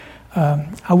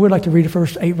I would like to read the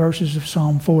first 8 verses of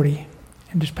Psalm 40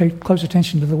 and just pay close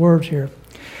attention to the words here.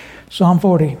 Psalm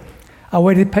 40. I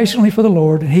waited patiently for the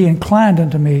Lord, and he inclined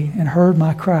unto me and heard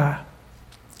my cry.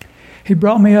 He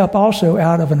brought me up also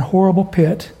out of an horrible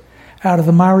pit, out of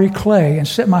the miry clay, and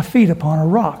set my feet upon a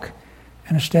rock,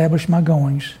 and established my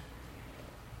goings.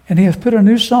 And he hath put a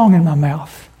new song in my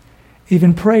mouth,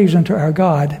 even praise unto our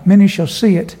God. Many shall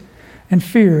see it, and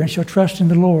fear, and shall trust in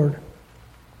the Lord.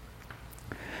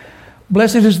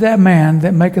 Blessed is that man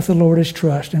that maketh the Lord his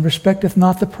trust, and respecteth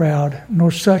not the proud,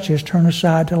 nor such as turn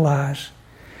aside to lies.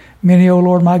 Many, O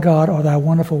Lord my God, are thy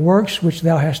wonderful works which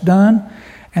thou hast done,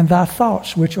 and thy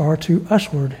thoughts which are to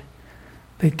usward.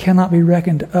 They cannot be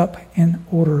reckoned up in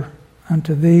order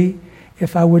unto thee.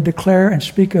 If I would declare and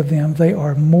speak of them, they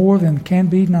are more than can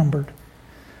be numbered.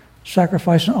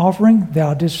 Sacrifice and offering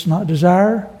thou didst not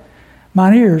desire.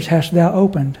 Mine ears hast thou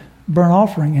opened. Burnt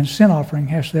offering and sin offering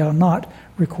hast thou not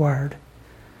required.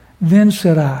 Then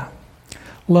said I,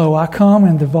 Lo, I come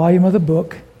in the volume of the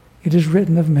book. It is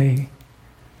written of me.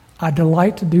 I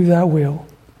delight to do thy will,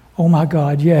 O my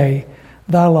God, yea,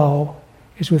 thy law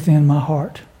is within my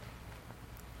heart.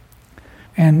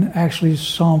 And actually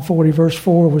Psalm 40 verse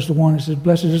 4 was the one that says,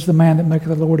 Blessed is the man that maketh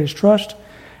the Lord his trust,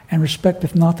 and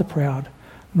respecteth not the proud,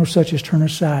 nor such as turn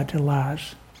aside to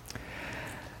lies.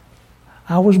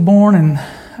 I was born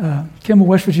in Kimball,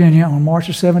 West Virginia on March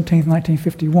 17th,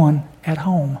 1951 at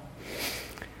home.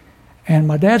 And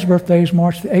my dad's birthday is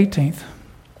March the 18th.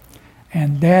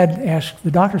 And Dad asked,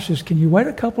 the doctor says, can you wait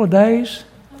a couple of days?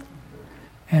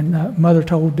 And Mother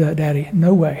told Daddy,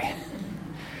 no way.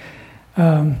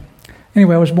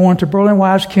 Anyway, I was born to Berlin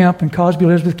Wise Kemp and Cosby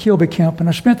Elizabeth Kilby Kemp, and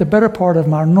I spent the better part of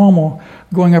my normal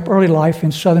growing up early life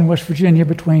in southern West Virginia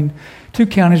between 2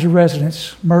 counties of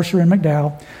residence, Mercer and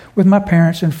McDowell, with my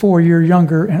parents and 4-year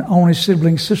younger and only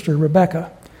sibling sister,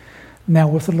 Rebecca, now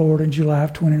with the Lord in July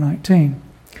of 2019.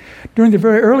 During the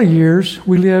very early years,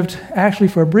 we lived actually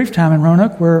for a brief time in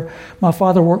Roanoke, where my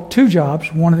father worked 2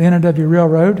 jobs, one at the NW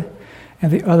Railroad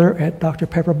and the other at Dr.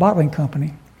 Pepper Bottling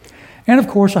Company. And of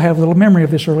course, I have little memory of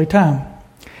this early time.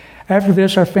 After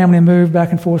this, our family moved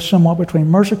back and forth somewhat between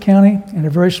Mercer County and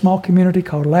a very small community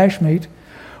called Lashmeet,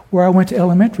 where I went to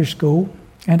elementary school,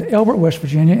 and Elbert, West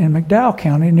Virginia, and McDowell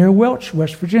County near Welch,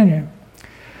 West Virginia.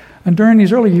 And during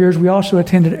these early years, we also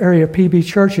attended area PB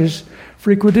churches,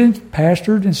 frequented,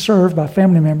 pastored, and served by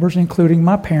family members, including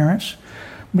my parents,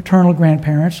 maternal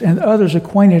grandparents, and others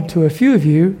acquainted to a few of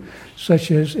you,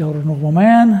 such as Elder Noble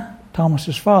Mann,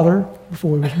 Thomas's father,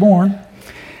 before he was born,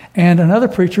 and another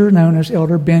preacher known as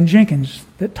Elder Ben Jenkins,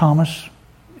 that Thomas,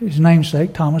 his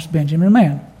namesake, Thomas Benjamin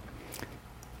Mann.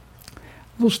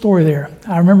 Little story there.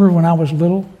 I remember when I was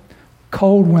little,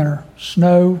 cold winter,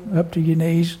 snow up to your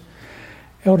knees,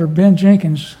 Elder Ben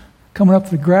Jenkins coming up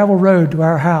the gravel road to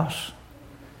our house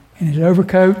in his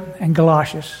overcoat and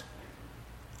galoshes.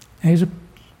 And he's a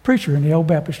preacher in the Old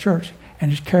Baptist Church,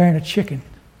 and he's carrying a chicken,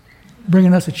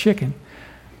 bringing us a chicken.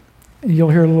 And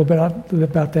you'll hear a little bit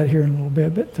about that here in a little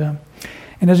bit. But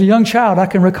and as a young child, I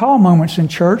can recall moments in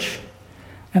church,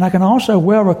 and I can also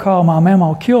well recall my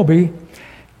Mama Kilby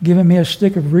giving me a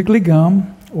stick of Wrigley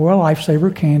gum or a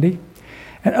Lifesaver candy,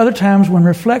 and other times when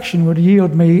reflection would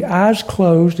yield me eyes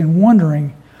closed and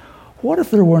wondering, what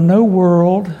if there were no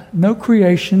world, no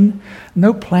creation,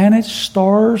 no planets,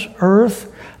 stars,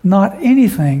 earth, not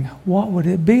anything? What would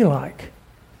it be like?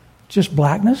 Just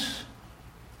blackness?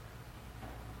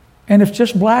 And if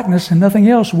just blackness and nothing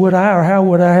else, would I or how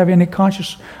would I have any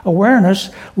conscious awareness,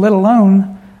 let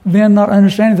alone then not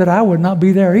understanding that I would not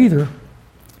be there either?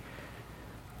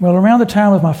 Well, around the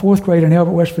time of my 4th grade in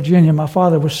Elbert, West Virginia, my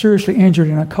father was seriously injured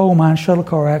in a coal mine shuttle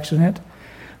car accident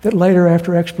that later,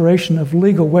 after expiration of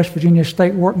legal West Virginia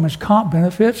state workman's comp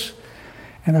benefits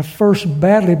and a first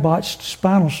badly botched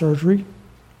spinal surgery,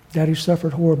 Daddy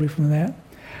suffered horribly from that,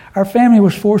 our family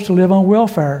was forced to live on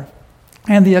welfare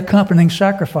and the accompanying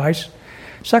sacrifices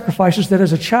that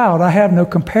as a child I have no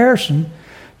comparison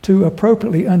to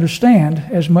appropriately understand,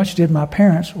 as much did my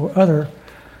parents or other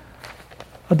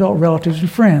adult relatives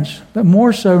and friends, but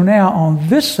more so now on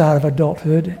this side of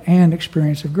adulthood and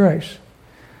experience of grace.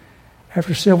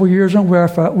 After several years on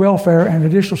welfare and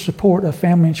additional support of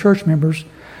family and church members,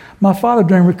 my father,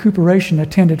 during recuperation,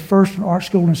 attended first an art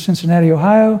school in Cincinnati,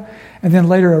 Ohio, and then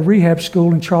later a rehab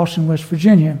school in Charleston, West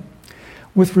Virginia,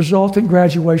 with resultant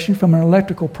graduation from an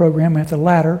electrical program at the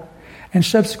latter and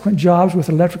subsequent jobs with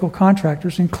electrical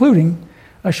contractors, including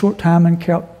a short time in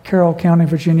Carroll County,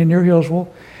 Virginia, near Hillsville,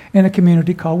 in a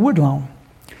community called Woodlawn.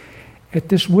 At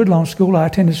this Woodlawn school, I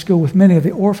attended school with many of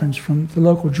the orphans from the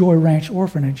local Joy Ranch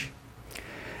orphanage.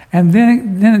 And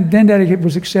then Daddy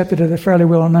was accepted at a fairly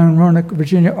well-known Roanoke,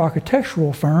 Virginia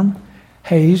architectural firm,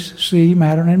 Hayes, C.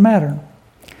 Mattern and Mattern.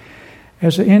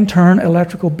 As an intern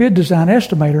electrical bid design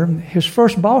estimator, his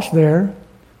first boss there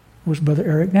was Brother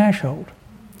Eric Nashhold,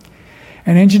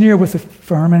 an engineer with the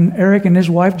firm, and Eric and his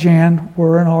wife Jan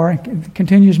were and are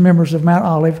continuous members of Mount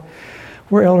Olive,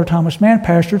 where Elder Thomas Mann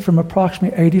pastored from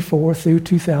approximately 84 through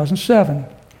 2007.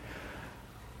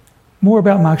 More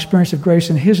about my experience of grace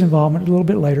and his involvement a little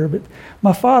bit later, but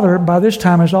my father, by this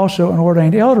time, is also an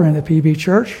ordained elder in the PB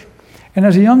Church, and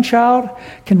as a young child,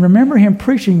 can remember him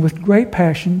preaching with great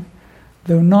passion,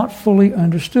 though not fully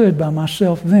understood by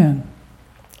myself then.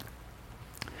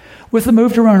 With the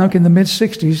move to Roanoke in the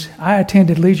mid-'60s, I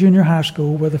attended Lee Junior High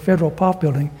School, where the Federal Pop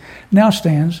Building now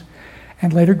stands,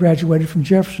 and later graduated from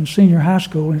Jefferson Senior High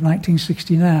School in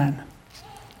 1969.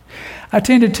 I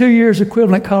attended 2 years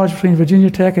equivalent college between Virginia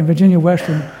Tech and Virginia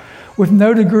Western with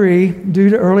no degree due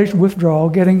to early withdrawal,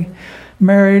 getting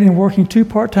married and working 2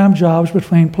 part-time jobs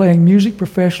between playing music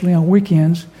professionally on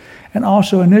weekends and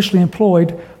also initially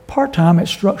employed part-time at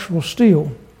Structural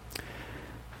Steel.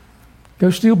 Go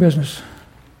steel business.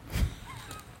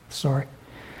 Sorry.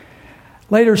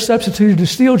 Later substituted a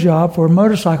steel job for a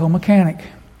motorcycle mechanic.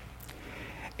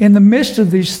 In the midst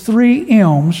of these 3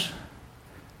 M's,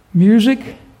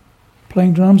 music,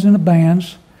 playing drums in the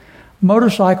bands,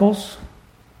 motorcycles,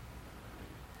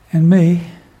 and me,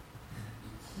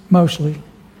 mostly,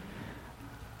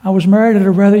 I was married at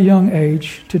a rather young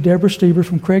age to Deborah Stieber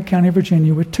from Craig County,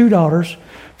 Virginia, with 2 daughters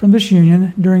from this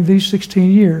union during these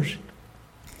 16 years.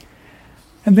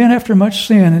 And then after much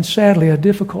sin and sadly a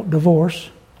difficult divorce,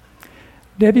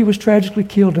 Debbie was tragically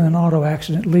killed in an auto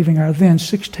accident, leaving our then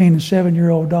 16 and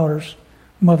 7-year-old daughters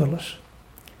motherless.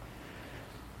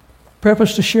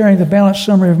 Preface to sharing the balanced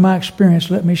summary of my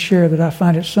experience, let me share that I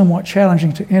find it somewhat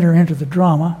challenging to enter into the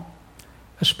drama,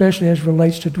 especially as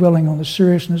relates to dwelling on the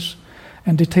seriousness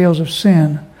and details of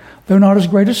sin. Though not as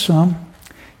great as some,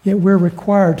 yet we're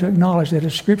required to acknowledge that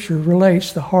as Scripture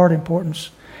relates the hard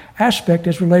importance aspect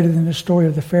as related in the story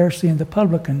of the Pharisee and the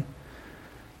publican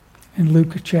in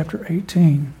Luke chapter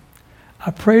 18.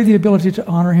 I pray the ability to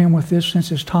honor him with this,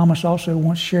 since as Thomas also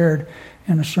once shared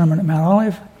in a sermon at Mount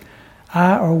Olive,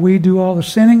 I or we do all the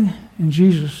sinning, and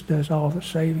Jesus does all the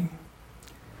saving.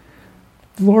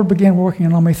 The Lord began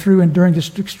working on me through and during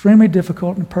this extremely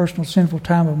difficult and personal sinful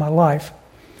time of my life.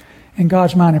 And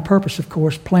God's mind and purpose, of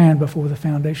course, planned before the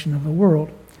foundation of the world.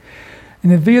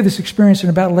 And then via this experience in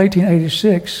about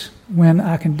 1886, when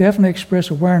I can definitely express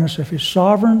awareness of His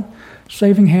sovereign,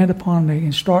 saving hand upon me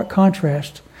in stark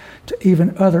contrast to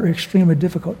even other extremely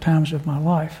difficult times of my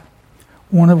life.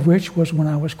 One of which was when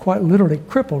I was quite literally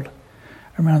crippled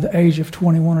around the age of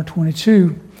 21 or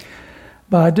 22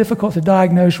 by a difficult to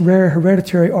diagnose rare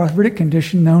hereditary arthritic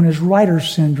condition known as Reiter's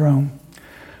syndrome,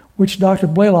 which Dr.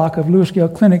 Blaylock of Lewis Gale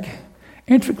Clinic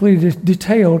intricately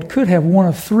detailed could have one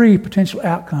of 3 potential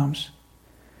outcomes.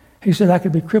 He said I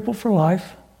could be crippled for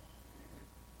life,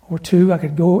 or 2, it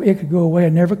could go away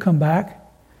and never come back,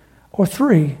 or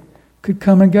 3, could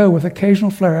come and go with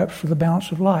occasional flare-ups for the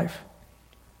balance of life.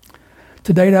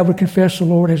 To date, I would confess the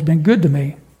Lord has been good to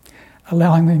me,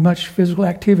 allowing me much physical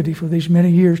activity for these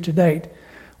many years to date,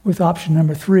 with option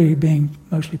number 3 being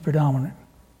mostly predominant.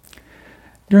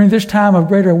 During this time of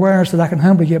greater awareness that I can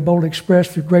humbly yet boldly express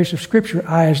through grace of Scripture,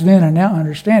 I as then and now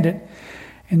understand it,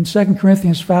 in 2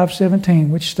 Corinthians 5:17,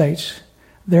 which states,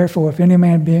 "Therefore, if any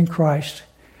man be in Christ,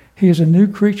 he is a new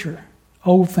creature.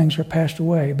 Old things are passed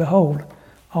away. Behold,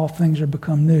 all things are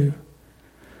become new."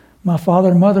 My father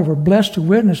and mother were blessed to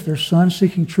witness their son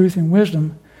seeking truth and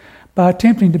wisdom by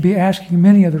attempting to be asking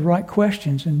many of the right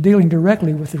questions and dealing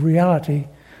directly with the reality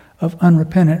of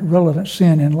unrepentant, relevant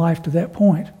sin in life to that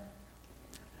point,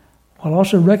 while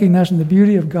also recognizing the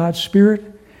beauty of God's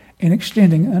Spirit in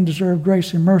extending undeserved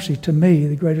grace and mercy to me,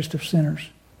 the greatest of sinners.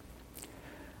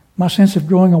 My sense of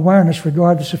growing awareness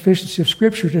regarding the sufficiency of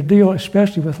Scripture to deal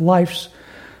especially with life's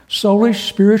soulish,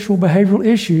 spiritual, behavioral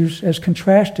issues as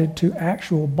contrasted to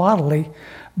actual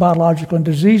biological, and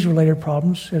disease-related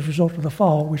problems as a result of the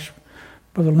fall, which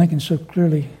Brother Lincoln so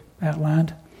clearly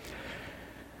outlined.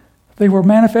 They were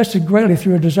manifested greatly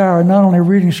through a desire of not only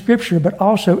reading Scripture, but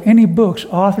also any books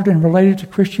authored and related to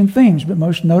Christian themes, but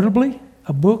most notably,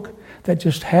 a book that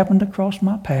just happened to cross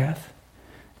my path,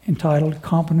 entitled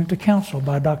Competent to Counsel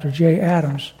by Dr. J.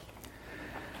 Adams.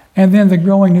 And then the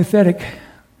growing nouthetic.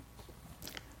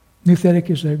 Nouthetic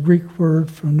is a Greek word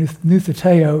from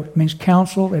noutheteo. It means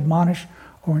counsel, admonish,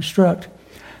 or instruct.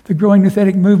 The growing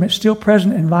nouthetic movement still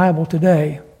present and viable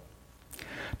today.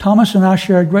 Thomas and I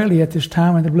shared greatly at this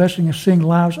time in the blessing of seeing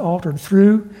lives altered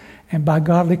through and by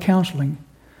godly counseling,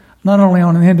 not only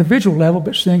on an individual level,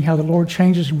 but seeing how the Lord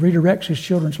changes and redirects his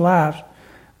children's lives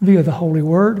via the Holy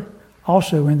Word,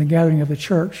 also in the gathering of the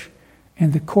church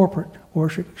and the corporate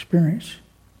worship experience.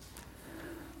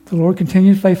 The Lord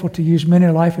continued faithful to use many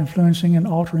life-influencing and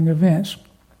altering events,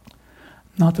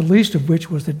 not the least of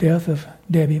which was the death of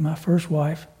Debbie, my first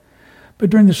wife, but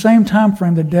during the same time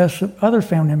frame, the deaths of other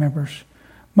family members,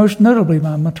 most notably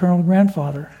my maternal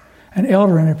grandfather, an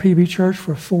elder in a PB church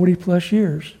for 40-plus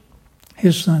years,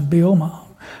 his son Bill,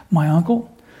 my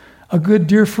uncle, a good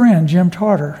dear friend, Jim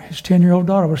Tarter. His 10-year-old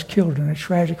daughter was killed in a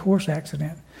tragic horse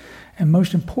accident, and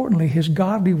most importantly, his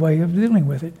godly way of dealing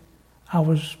with it. I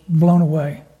was blown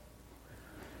away.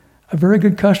 A very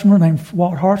good customer named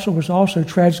Walt Hartzell was also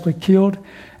tragically killed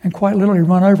and quite literally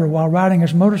run over while riding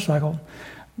his motorcycle,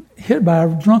 hit by a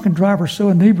drunken driver so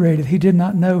inebriated he did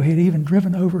not know he had even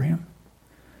driven over him.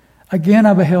 Again,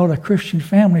 I beheld a Christian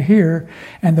family here,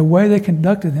 and the way they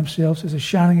conducted themselves is a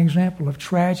shining example of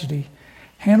tragedy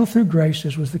handled through grace,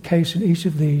 as was the case in each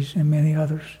of these and many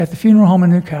others. At the funeral home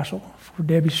in Newcastle for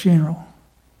Debbie's funeral,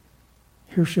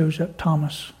 here shows up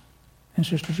Thomas and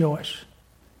Sister Joyce.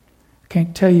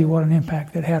 Can't tell you what an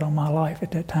impact that had on my life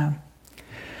at that time.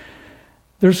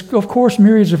 There's, of course,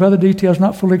 myriads of other details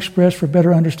not fully expressed for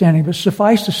better understanding, but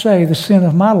suffice to say, the sin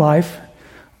of my life,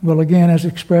 well, again, as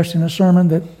expressed in a sermon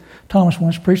that Thomas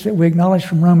once preached that we acknowledge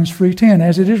from Romans 3:10,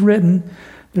 as it is written,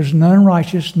 there's none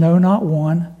righteous, no, not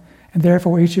one, and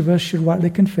therefore each of us should rightly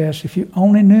confess, if you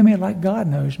only knew me like God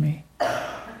knows me.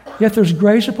 Yet there's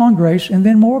grace upon grace, and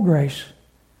then more grace,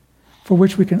 for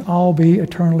which we can all be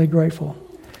eternally grateful.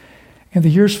 In the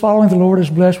years following, the Lord is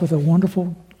blessed with a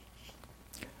wonderful,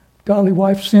 godly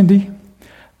wife, Cindy,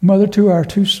 mother to our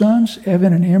two sons,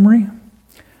 Evan and Emery.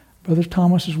 Brother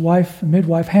Thomas's wife,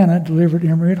 midwife Hannah, delivered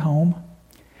Emery at home.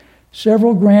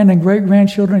 Several grand and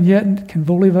great-grandchildren, yet can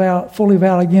fully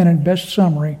vow again in best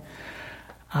summary,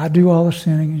 I do all the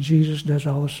sinning and Jesus does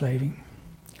all the saving.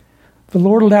 The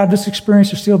Lord allowed this experience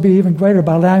to still be even greater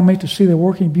by allowing me to see the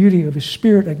working beauty of His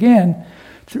Spirit again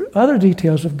through other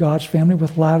details of God's family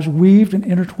with lives weaved and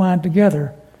intertwined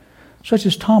together, such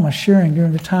as Thomas sharing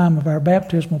during the time of our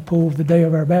baptismal pool, the day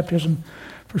of our baptism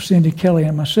for Cindy Kelly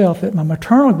and myself, that my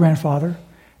maternal grandfather,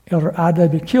 Elder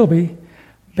I.W. Kilby,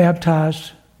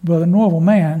 baptized Brother Norval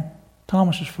Mann,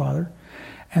 Thomas's father,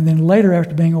 and then later,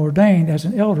 after being ordained as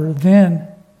an elder, then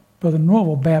Brother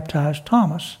Norval baptized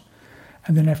Thomas.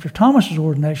 And then after Thomas's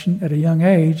ordination at a young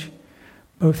age,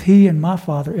 both he and my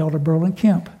father, Elder Berlin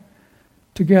Kemp,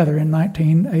 together in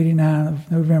 1989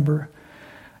 of November,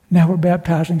 now we're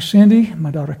baptizing Cindy,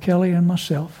 my daughter Kelly, and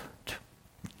myself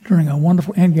during a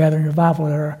wonderful ingathering revival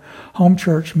at our home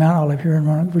church, Mount Olive, here in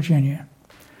Roanoke, Virginia.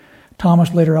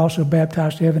 Thomas later also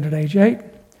baptized Evan at age 8.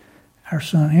 Our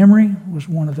son Emery was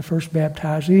one of the first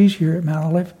baptizees here at Mount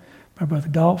Olive by Brother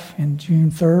Dolph in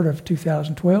June 3rd of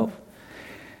 2012.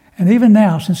 And even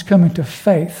now, since coming to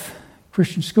faith,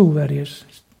 Christian school that is,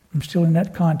 I'm still in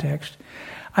that context,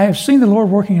 I have seen the Lord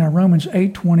working in Romans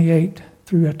 8:28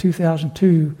 through a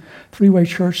 2002 three-way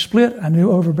church split. I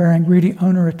knew overbearing, greedy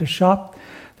owner at the shop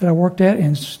that I worked at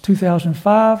in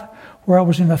 2005, where I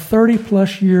was in a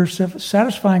 30-plus year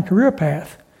satisfying career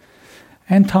path,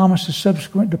 and Thomas's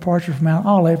subsequent departure from Mount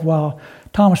Olive, while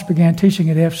Thomas began teaching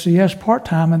at FCS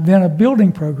part-time and then a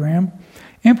building program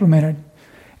implemented,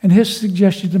 and his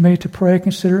suggestion to me to pray and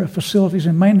consider a facilities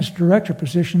and maintenance director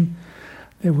position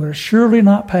that would assuredly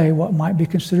not pay what might be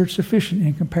considered sufficient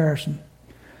in comparison.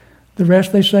 The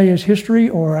rest, they say, is history,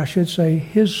 or I should say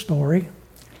his story.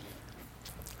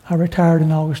 I retired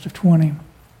in August of 20.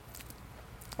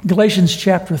 Galatians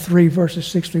chapter 3, verses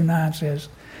 6 through 9 says,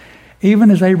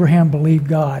 even as Abraham believed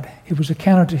God, it was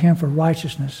accounted to him for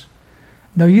righteousness.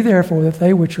 Know ye therefore that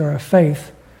they which are of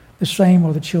faith, the same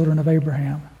are the children of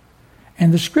Abraham.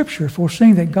 And the Scripture,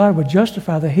 foreseeing that God would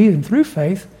justify the heathen through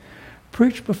faith,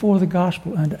 preached before the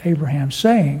gospel unto Abraham,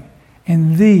 saying,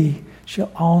 in thee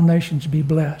shall all nations be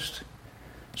blessed.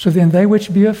 So then they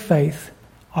which be of faith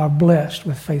are blessed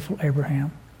with faithful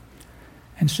Abraham.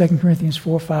 And 2 Corinthians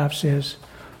 4:5 says,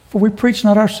 for we preach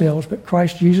not ourselves, but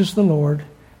Christ Jesus the Lord,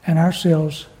 and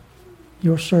ourselves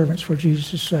your servants for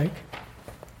Jesus' sake.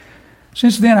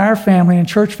 Since then, our family and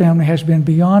church family has been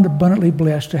beyond abundantly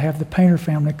blessed to have the Painter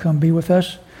family come be with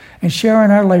us and share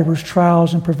in our labors,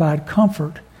 trials, and provide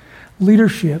comfort,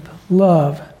 leadership,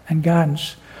 love, and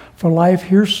guidance for life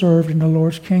here served in the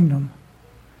Lord's kingdom.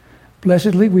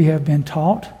 Blessedly, we have been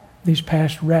taught these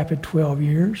past rapid 12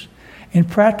 years in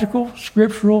practical,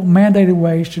 scriptural, mandated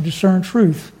ways to discern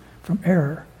truth from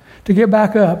error, to get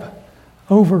back up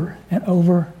over and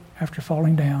over after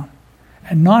falling down,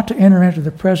 and not to enter into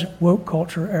the present woke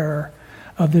culture era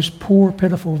of this poor,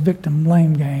 pitiful victim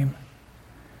blame game.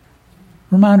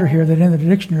 Reminder here that in the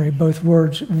dictionary, both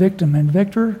words victim and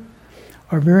victor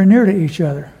are very near to each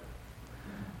other.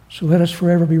 So let us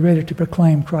forever be ready to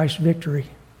proclaim Christ's victory.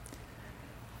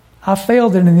 I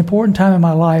failed in an important time in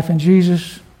my life, and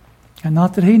Jesus, and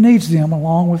not that he needs them,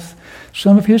 along with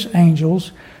some of his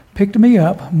angels, picked me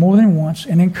up more than once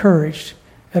and encouraged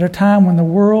at a time when the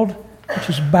world, which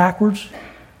is backwards,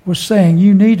 was saying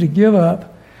you need to give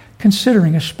up,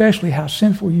 considering especially how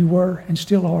sinful you were and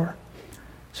still are.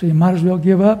 So you might as well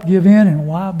give up, give in, and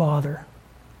why bother?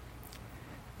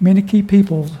 Many key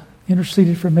people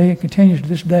interceded for me and continues to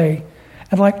this day.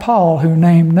 And like Paul, who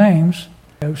named names,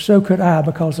 so could I,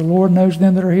 because the Lord knows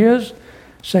them that are his,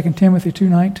 2 Timothy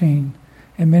 2:19.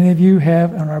 And many of you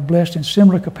have and are blessed in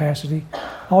similar capacity,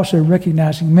 also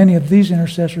recognizing many of these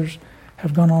intercessors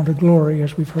have gone on to glory,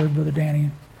 as we've heard Brother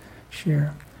Danny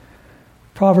share.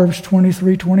 Proverbs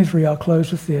 23:23, I'll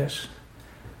close with this.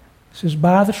 It says,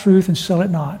 buy the truth and sell it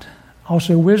not.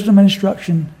 Also wisdom and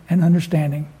instruction and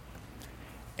understanding.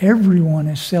 Everyone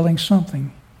is selling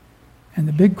something. And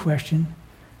the big question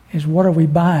is, what are we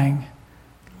buying,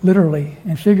 literally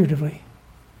and figuratively?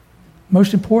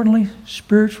 Most importantly,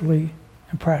 spiritually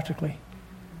and practically.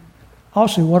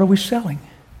 Also, what are we selling?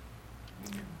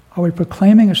 Are we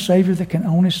proclaiming a Savior that can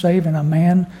only save in a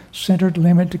man-centered,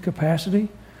 limited capacity?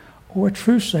 Or a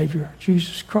true Savior,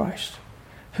 Jesus Christ,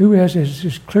 who, as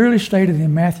is clearly stated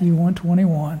in Matthew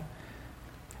 1:21,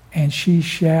 and she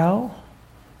shall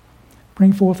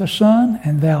bring forth a son,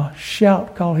 and thou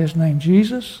shalt call his name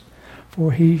Jesus,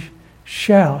 for he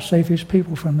shall save his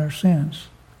people from their sins.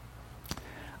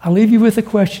 I leave you with a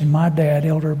question. My dad,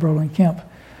 Elder Brolin Kemp,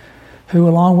 who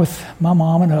along with my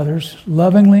mom and others,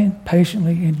 lovingly and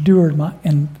patiently endured my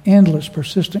endless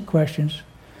persistent questions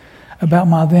about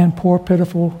my then poor,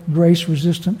 pitiful,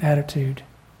 grace-resistant attitude.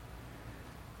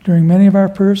 During many of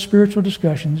our spiritual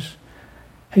discussions,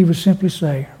 he would simply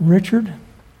say, Richard,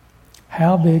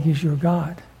 how big is your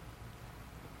God?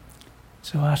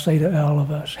 So I say to all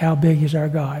of us, how big is our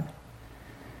God?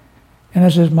 And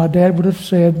as my dad would have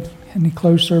said, and he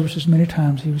closed services many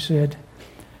times, he said,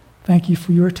 thank you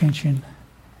for your attention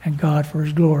and God for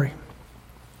his glory.